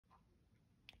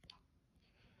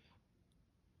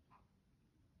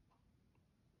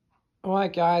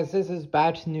Alright guys, this is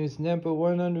bad news number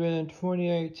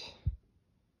 128.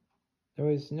 There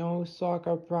is no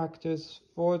soccer practice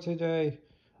for today.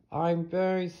 I'm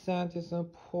very sad and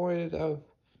disappointed of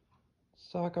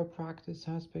soccer practice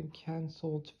has been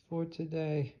cancelled for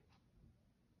today.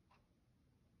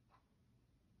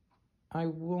 I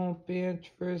won't be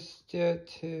interested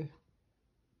to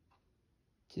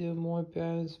do more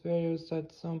Bears videos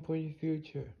at some point in the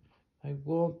future. I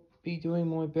won't be doing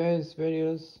more Bears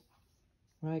videos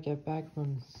when I get back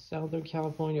from Southern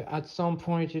California at some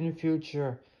point in the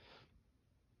future.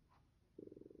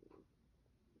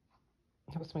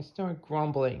 That was my stomach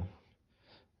grumbling.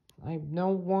 I'm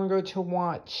no longer to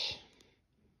watch.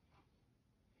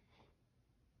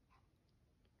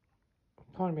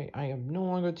 Pardon me, I am no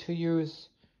longer to use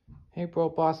April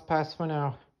Boss Pass for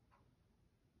now.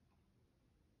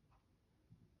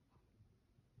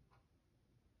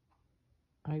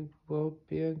 I will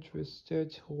be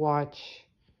interested to watch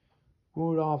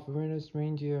Rudolph the Red-Nosed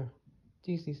Reindeer,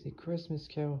 Disney's The Christmas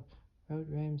Carol, about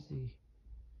Ramsey.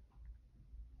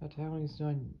 That is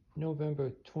on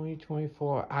November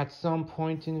 2024. At some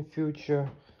point in the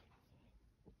future,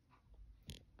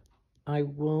 I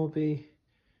will be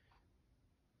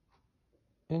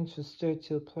interested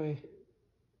to play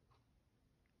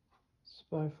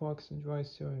Spy Fox and Dry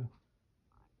Cereal.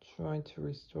 Trying to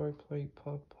restore play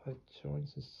Putt-Putt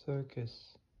Joins the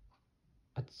Circus.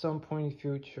 At some point in the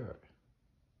future,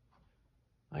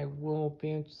 I will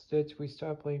be interested to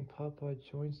restart playing Putt-Putt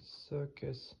Joins the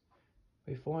Circus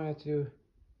before I have to do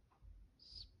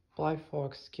Spy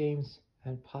Fox games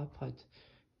and Putt-Putt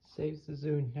Saves the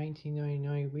Zoo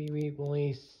 1999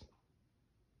 re-release.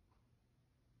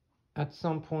 At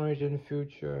some point in the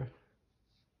future,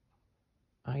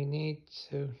 I need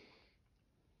to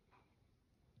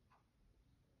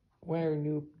wear a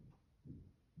new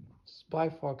Spy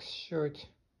Fox shirt,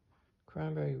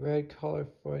 cranberry red color,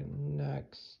 for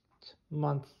next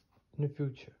month in the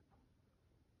future.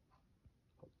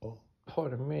 Oh,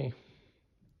 pardon me.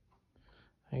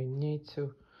 I need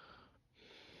to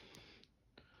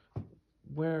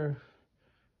wear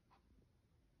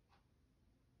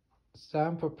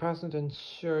Stamp for President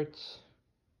shirts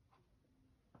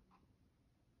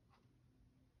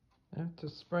after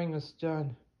spring is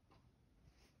done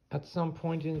at some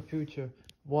point in the future.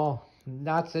 Well,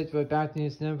 that's it for bad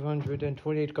news number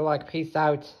 128. Go like, peace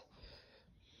out.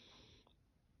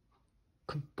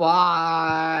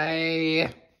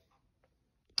 Goodbye.